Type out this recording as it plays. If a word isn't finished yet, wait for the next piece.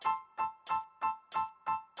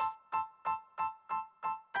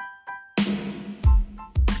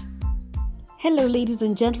Hello, ladies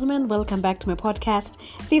and gentlemen. Welcome back to my podcast,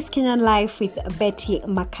 This Kenyan Life with Betty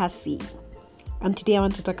Makasi. And today I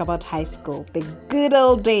want to talk about high school, the good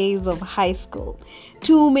old days of high school.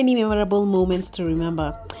 Too many memorable moments to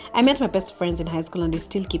remember. I met my best friends in high school and we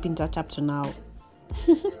still keep in touch up to now.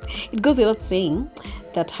 It goes without saying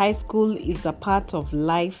that high school is a part of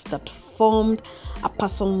life that formed a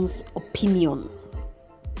person's opinion.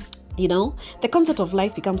 You know, the concept of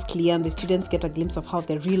life becomes clear and the students get a glimpse of how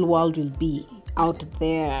the real world will be out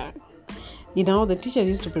there. You know, the teachers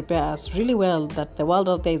used to prepare us really well that the world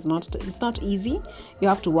out there it's not easy. You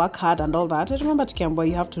have to work hard and all that. I remember Tukembo,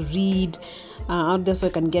 you have to read out there so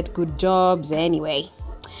you can get good jobs. Anyway,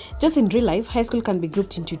 just in real life, high school can be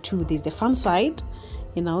grouped into two. There's the fun side,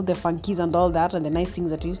 you know, the funkies and all that and the nice things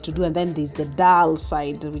that you used to do. And then there's the dull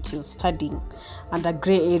side, which is studying, and a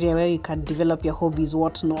gray area where you can develop your hobbies,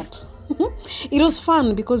 whatnot. It was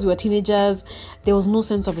fun because we were teenagers. There was no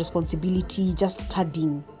sense of responsibility, just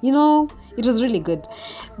studying. You know, it was really good.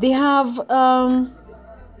 We had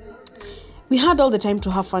all the time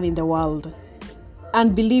to have fun in the world.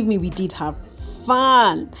 And believe me, we did have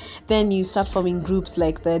fun. Then you start forming groups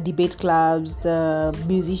like the debate clubs, the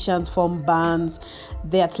musicians form bands,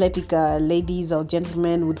 the athletic ladies or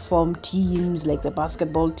gentlemen would form teams like the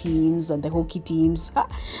basketball teams and the hockey teams.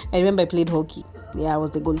 I remember I played hockey. Yeah, I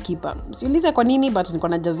was the goalkeeper. Siulize kwa nini, but nilikuwa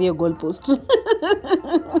najazia goalpost.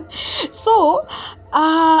 So,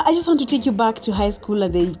 I just want to take you back to high school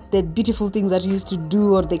and the beautiful things that we used to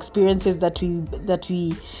do, or the experiences that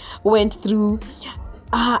we went through.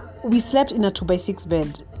 We slept in a 2x6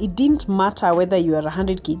 bed. It didn't matter whether you are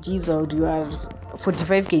 100 kgs or you are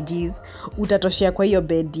 45 kgs. Utatoshea kwa hiyo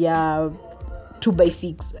bed ya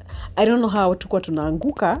 2x6. I don't know how tukua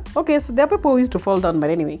tunaanguka. Okay, so there are people who used to fall down, but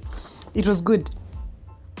anyway, it was good.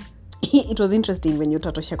 It was interesting when you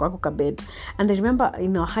utatoshea kwa kuka bed. And I remember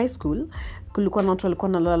in our high school, kulikuwa na watu walikuwa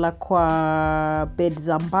nalala kwa bed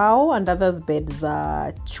za mbao and others bed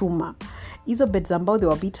za chuma. Hizo beds za mbao, they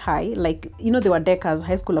were a bit high, like, you know, they were deckers.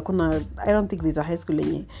 High school hakuna, I don't think there's a high school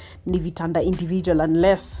yenye ni vitanda individual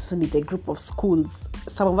unless ni the group of schools.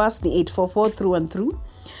 Some of us ni 844 through and through.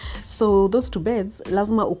 So those two beds,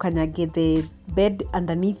 lazima ukanyage the bed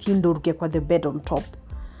underneath you ndo uruke kwa the bed on top.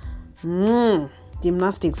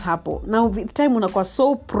 Gymnastics hapo. Now with time unakuwa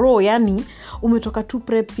so pro, yani umetoka tu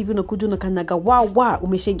preps hivi unakuja unakanyaga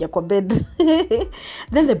umeshaingia kwa bed.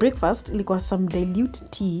 Then the breakfast ilikuwa some dilute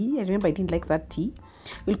tea. I remember I didn't like that tea.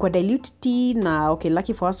 Ilikuwa dilute tea na okay,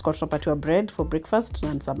 lucky for us kwa tunapatiwa bread for breakfast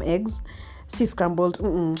and some eggs. Si scrambled.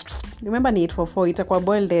 Remember ni 844 itakuwa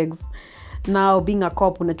boiled eggs. Now being a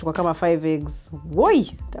cop unachukua kama 5 eggs.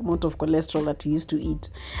 Woi, the amount of cholesterol that we used to eat.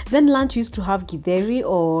 Then lunch used to have githeri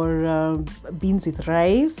or beans with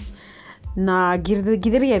rice. Na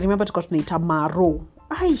githeri I remember tulikuwa tunaita maro.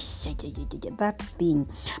 That thing.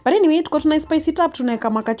 But anyway, tulikuwa tuna spice it up, tunaweka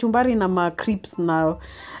makachumbari na crips na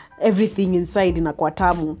everything inside inakuwa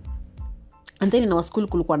tamu. And then in our school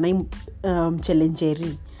kulikuwa na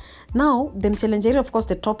mchelenjeri. Now, the mchelenjeri, of course,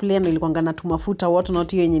 the top layer ilikuanga na tumafuta watu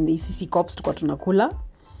not hiyo yenye sisi cops tulikuwa tunakula.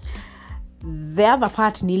 The other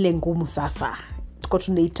part ni ile ngumu sasa. Tulikuwa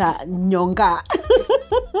tunaita nyonga.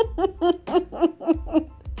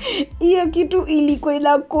 Hiyo kitu ilikuwa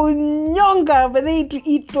ina kunyonga, but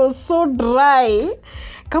it was so dry.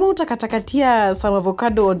 Kama utakatakatia some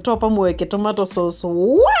avocado on top ama uweke tomato sauce,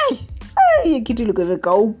 hiyo kitu ilikuwa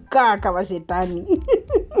imekauka kama shetani.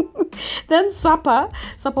 Then supper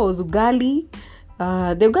was ugali.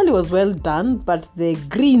 The ugali was well done, but the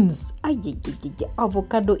greens,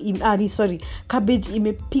 avocado, cabbage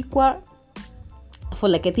imepikwa for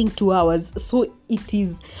like I think 2 hours. So it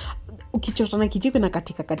is, ukichota na kijiko na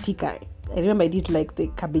katika. I remember I did like the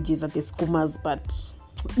cabbages and the skumas, but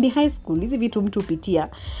the high school, hizi vitu mtu upitia.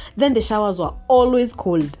 Then the showers were always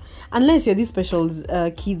cold. Unless you're these special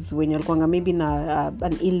kids when you're maybe na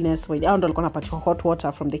an illness, when you're going hot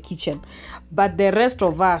water from the kitchen. But the rest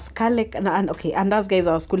of us, and us guys,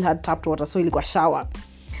 our school had tapped water, so ilikuwa shower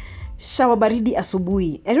baridi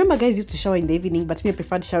asubuhi. I remember guys used to shower in the evening, but me I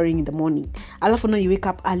preferred showering in the morning. Alafu no, you wake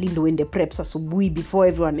up early when the preps asubuhi before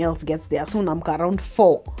everyone else gets there. So naamka around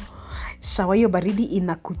 4. Shower hiyo baridi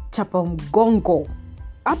inakuchapa mgongo.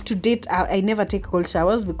 Up to date, I never take cold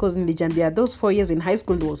showers because nilijambia those 4 years in high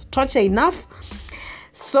school was torture enough.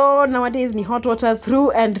 So nowadays ni hot water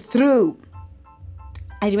through and through.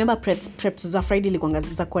 I remember preps za Friday ilikuwa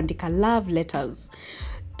za kuandika love letters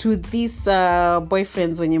to these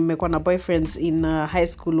boyfriends. When you mmekuwa na boyfriends in high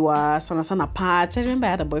school wa sana Patch. I remember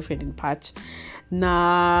I had a boyfriend in Patch.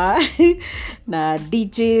 Na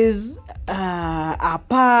DJs,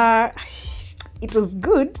 apa it was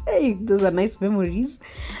good. Hey, those are nice memories.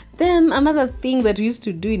 Then another thing that we used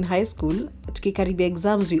to do in high school, tukikaribia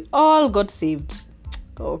exams, we all got saved.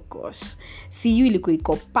 Oh gosh, CU ilikuwa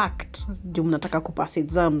iko packed juu mnataka kupass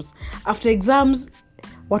exams. After exams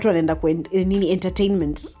watu wanaenda kwa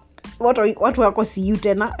entertainment. Watu wako CU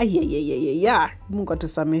tena. Mungu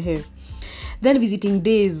atusamehe. Then visiting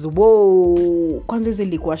days, kwanza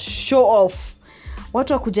zilikuwa show off.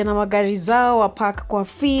 Watu wakuja na magari zao wapark kwa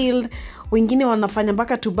field, wengine wanafanya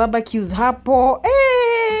mpaka tu barbecues hapo.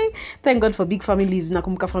 Thank God for big families.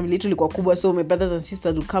 Nakumbuka family yetu ilikuwa kubwa, so my brothers and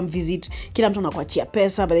sisters would come visit. Kila mtu anakuachia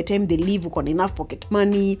pesa. By the time they leave, uko na enough pocket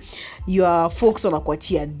money. Your folks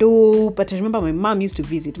wanakuachia dough. But I remember my mom used to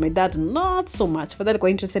visit. My dad not so much. For that,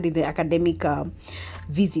 alikuwa interested in the academic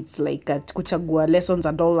visits, like kuchagua lessons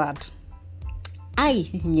and all that. High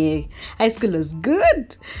school was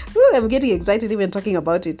good. Ooh, I'm getting excited even talking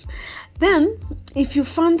about it. Then, if you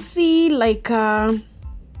fancy like a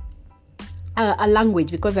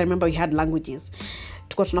language, because I remember we had languages,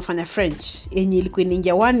 tuko tunafanya French yenye ilikuwa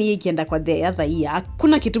inaingia 1 year ikienda kwa the other year.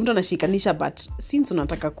 Hakuna kitu mtu anashikanisha, but since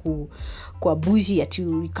unataka kwa bougie at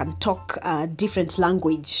you can talk a different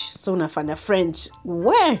language, so unafanya French.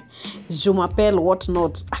 Je m'appelle what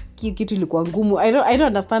not. Kitu ilikuwa ngumu. I don't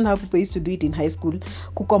understand how people used to do it in high school,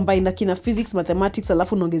 kucombine kina physics, mathematics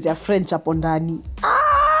alafu unaongezea French hapo ndani.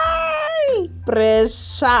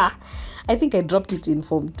 Pressure. I think I dropped it in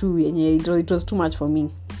form 2 yenye it was too much for me.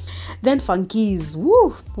 Then funkies.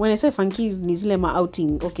 When I say funkies ni zile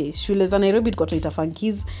outing. Okay, shule za Nairobi tuko tunaita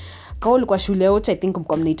funkies. Kauli kwa shule yote I think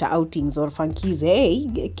mko mnaita outings or funkies.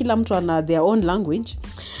 Kila mtu ana their own language.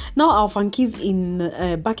 Now our funkies in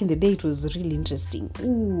back in the day, it was really interesting.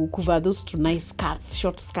 Kuva those two nice skirts,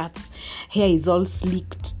 short skirts. Hair is all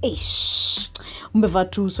slicked. Umevaa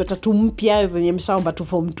tu sweater tu mpya zenye mshaomba tu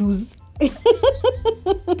form 2s.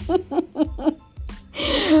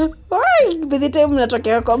 By the time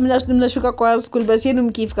mnatokea kwa mnashuka kwa school bus yenu,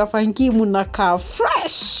 mkifika funky mnakaa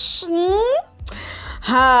fresh.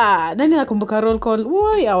 Nani nakumbuka roll call?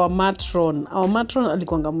 Our matron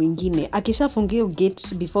alikuanga mwingine. Akishafungia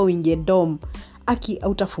gate before uingie dorm,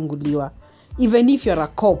 hautafunguliwa. Even if you're a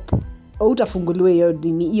cop, hautafunguliwa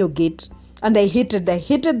hiyo gate. And I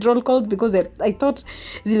hated roll calls because I thought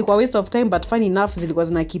zilikuwa waste of time, but funny enough zilikuwa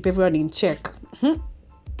zina keep everyone in check.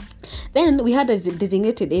 Then we had a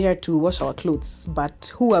designated area to wash our clothes,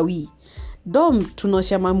 but who are we? Dorm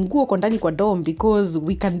tunaosha manguo kwa ndani kwa dorm because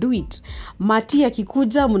we can do it. Mati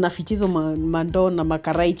akikuja mnafichizo mandoo na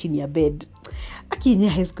makarai chini ya bed. Akinya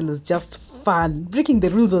high school was just fun. Breaking the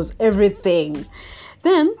rules was everything.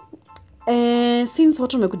 Then since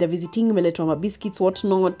watu wamekuja visiting, meletwa ma biscuits what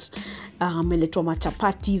not, meletwa ma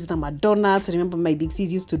chapatis na ma donuts. I remember my big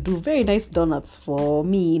sis used to do very nice donuts for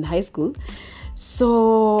me in high school.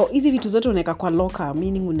 So hizi vitu zote unaweka kwa locker,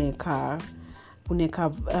 meaning unaweka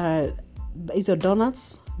hizo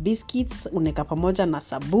donuts, biscuits unaweka pamoja na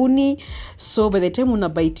sabuni. So by the time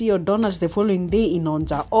unabaiti your donuts the following day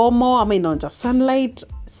inaonja omo ama inaonja sunlight,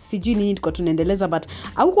 sijui nini tuko tunaendeleza, but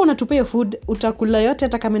hauko unatupea food, utakula yote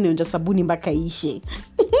hata kama inaonja sabuni mpaka ishe.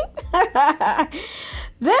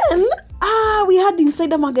 Then we had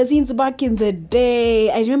Insider magazines back in the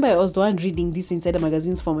day. I remember I was the one reading these Insider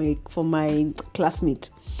magazines for my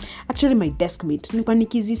classmate. Actually my desk mate. Nilikuwa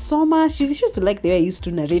nikizisoma. She used to like the way I used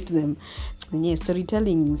to narrate them. Yeah,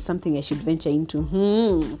 storytelling is something I should venture into.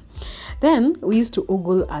 Then we used to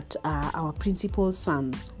ogle at our principal's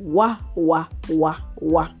sons.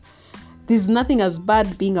 There's nothing as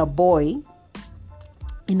bad being a boy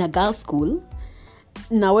in a girls' school.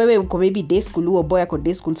 Na wewe uko maybe day school, huo boy ako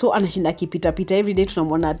day school, so anashinda kipita every day.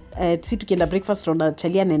 Tunamwona si tukienda breakfast ronda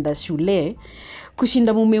chalia naenda shule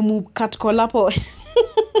kushinda mumemu cut call hapo.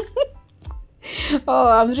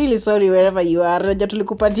 I'm really sorry wherever you are. Raja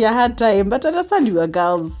tulikupatia hard time, but understand you are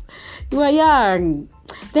girls, you are young.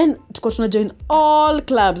 Then tuko tuna join all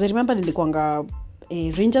clubs. I remember nilikuanga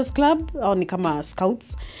Rangers Club au ni kama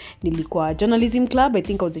Scouts, nilikuwa Journalism Club, I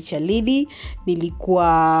think I was a cheerleader,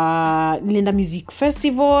 nilienda Music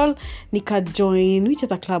Festival, join which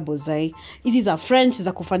other club was I? Hizi za French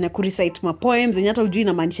za kufanya recite ma poems zenye hata hujui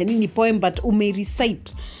inamaanisha nini poem, but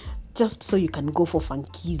recite just so you can go for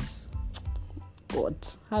funkies. God,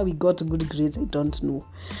 how we got good grades I don't know.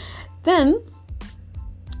 Then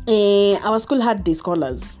our school had day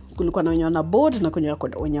scholars. Kulikuwa na wenye wana board na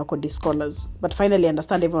wenye wako day scholars, but finally I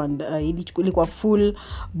understand everyone ilikuwa full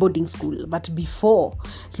boarding school. But before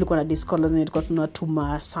tulikuwa na day scholars, na tulikuwa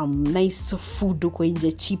tunatuma some nice food huko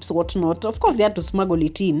nje, chips what not. Of course they had to smuggle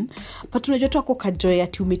it in, but unajua tu ako kajoy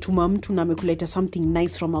ati umetuma mtu na amekuleta something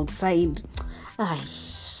nice from outside.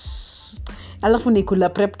 alafu nikula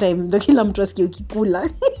prep time ndo kila mtu asikie ukikula.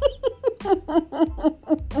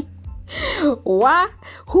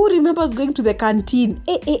 Who remembers going to the canteen?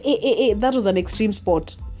 That was an extreme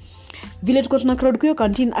sport. Vile tuko tuna crowd kwa hiyo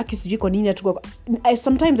canteen aki sijui kwa nini atuko.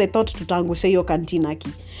 Sometimes I thought tutaangusha hiyo canteen aki,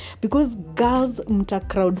 because girls mta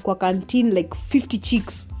crowd kwa canteen like 50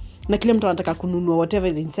 chicks na kila mtu anataka kununua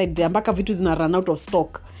whatever is inside there mpaka vitu zina run out of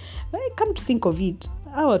stock. I come to think of it,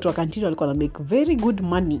 hao watu wa canteen walikuwa na make very good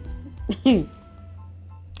money.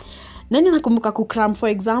 Nani nakumbuka kukram for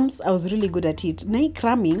exams? I was really good at it. Na hii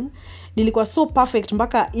cramming nilikuwa so perfect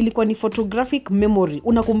mpaka ilikuwa ni photographic memory.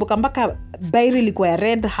 Unakumbuka mpaka bairi ilikuwa ya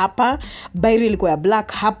red hapa, bairi ilikuwa ya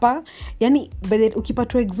black hapa. Yani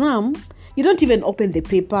ukipatwa exam, you don't even open the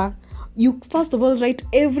paper. You first of all write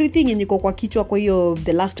everything yenye iko kwa kichwa kwa hiyo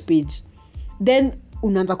the last page. Then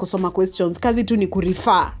unaanza kusoma questions. Kazi tu ni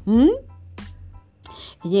kurefer.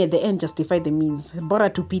 Yeah, the end justify the means. Bora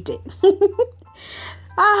tupite.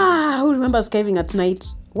 Who remembers skiving at night?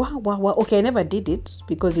 Wow. Okay, I never did it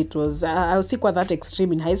because it was I was sick with that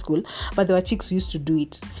extreme in high school, but there were chicks who used to do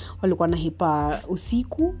it. Walikuwa nahipa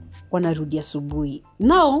usiku, wanarudi asubuhi.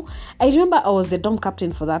 Now, I remember I was the dorm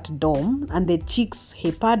captain for that dorm, and the chicks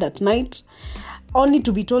hipad at night, only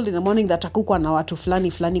to be told in the morning that akukwa na watu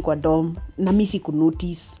fulani kwa dorm, na mimi siku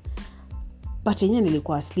notice. But yenye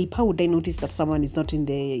nilikuwa asleep. How would I notice that someone is not in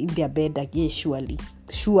their bed? Like, yeah, surely.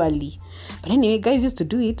 But anyway, guys used to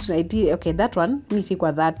do it. I did, okay, that one. Me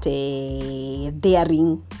sikuwa that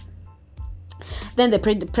daring. Then the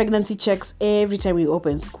pregnancy checks every time we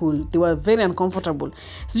open school. They were very uncomfortable.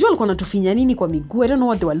 Sijui walikuwa natufinya nini kwa miguu. I don't know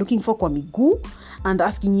what they were looking for kwa miguu. And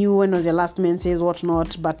asking you when was your last menses, what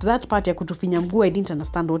not. But that part ya kutufinya mguu, I didn't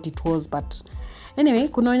understand what it was. But anyway,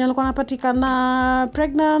 kuna wenye walikuwa napatikana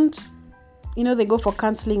pregnant. You know, they go for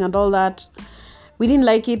counseling and all that. We didn't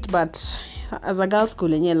like it, but as a girls'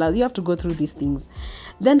 school, you have to go through these things.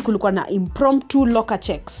 Then kulikuwa na impromptu locker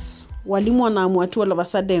checks. Walimu wanaamua tu all of a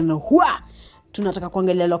sudden, tunataka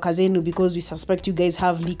kuangalia locker zenu because we suspect you guys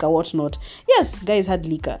have liquor, what not. Yes, guys had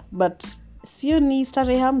liquor, but sio ni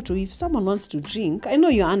starehe mtu. If someone wants to drink, I know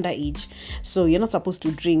you're underage, so you're not supposed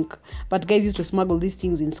to drink, but guys used to smuggle these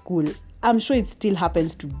things in school. I'm sure it still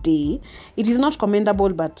happens today. It is not commendable,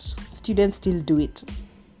 but students still do it.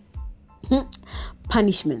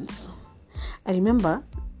 Punishments. I remember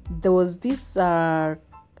there was this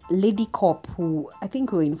lady cop who, I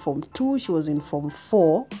think we were in Form 2, she was in Form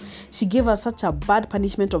 4. She gave us such a bad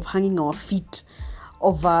punishment of hanging our feet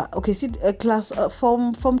over, okay, see, class,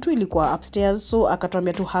 Form 2 ilikuwa upstairs, so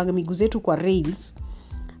akatuambia tu hang miguu zetu kwa rails.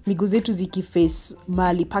 Miguu zetu zikiface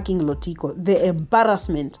mali parking lotiko. The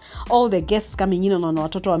embarrassment. All the guests coming in on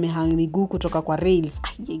watoto wamehang miguu kutoka kwa rails.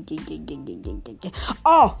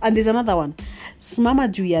 Oh, and there's another one. Simama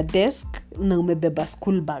juu ya desk na umebeba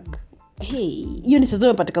school bag. Hey, hiyo ni sasa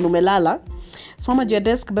umepatikana umelala. Simama juu ya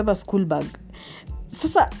desk, beba school bag.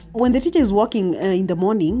 Sasa when the teacher is walking in the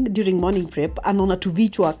morning during morning prep, anaona tu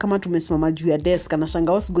vichwa kama tumesimama juu ya desk,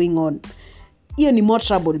 anashanga what's going on. Hiyo ni more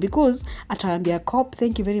trouble because ataambia cop,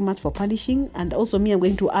 thank you very much for punishing, and also me, I'm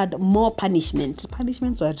going to add more punishment.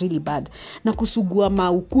 Punishments were really bad. Na kusugua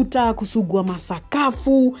maukuta, kusugua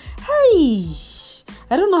masakafu. Hey,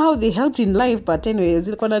 I don't know how they helped in life, but anyway,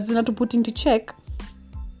 zina to put into check.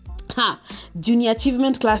 Junior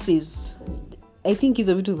achievement classes. I think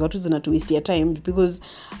hizo vitu kwa tu zina to waste your time because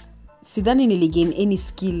sidhani niligain any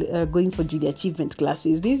skill going for junior achievement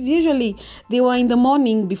classes. These usually, they were in the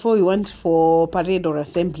morning before we went for parade or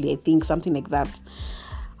assembly, I think, something like that.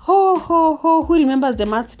 Who remembers the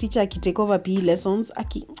maths teacher take over PE lessons?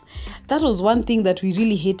 That was one thing that we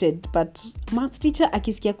really hated, but maths teacher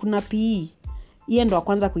akisikia kuna PE, yeye ndo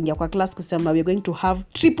kwanza kuingia kwa class kusema we're going to have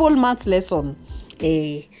triple maths lesson.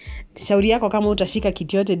 Shauri yako kama utashika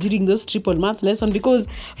kitu yote during those triple maths lesson, because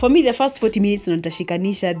for me the first 40 minutes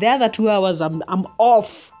nitashikanisha, the other 2 hours I'm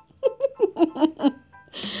off.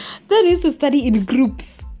 Then we used to study in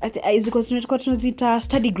groups. Tunazita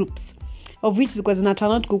study groups, of which zilikuwa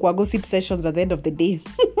zinatana kwa gossip sessions at the end of the day.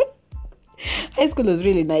 High school was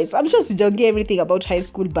really nice. I'm sure sijaongea everything about high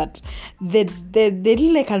school, but the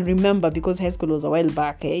really can remember because high school was a while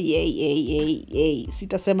back.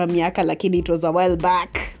 Sitasema miaka, lakini it was a while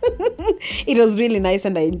back. It was really nice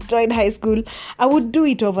and I enjoyed high school. I would do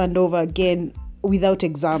it over and over again without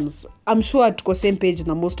exams. I'm sure tuko same page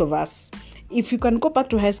na most of us. If you can go back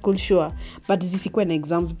to high school, sure, but zisikuwe na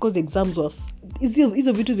exams, because exams was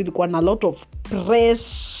hizo vitu zilikuwa na lot of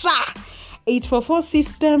pressure. 844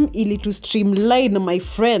 system ili to streamline, my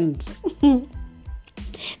friend.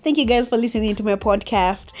 Thank you guys for listening to my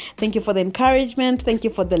podcast. Thank you for the encouragement. Thank you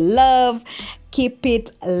for the love. Keep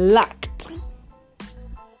it locked.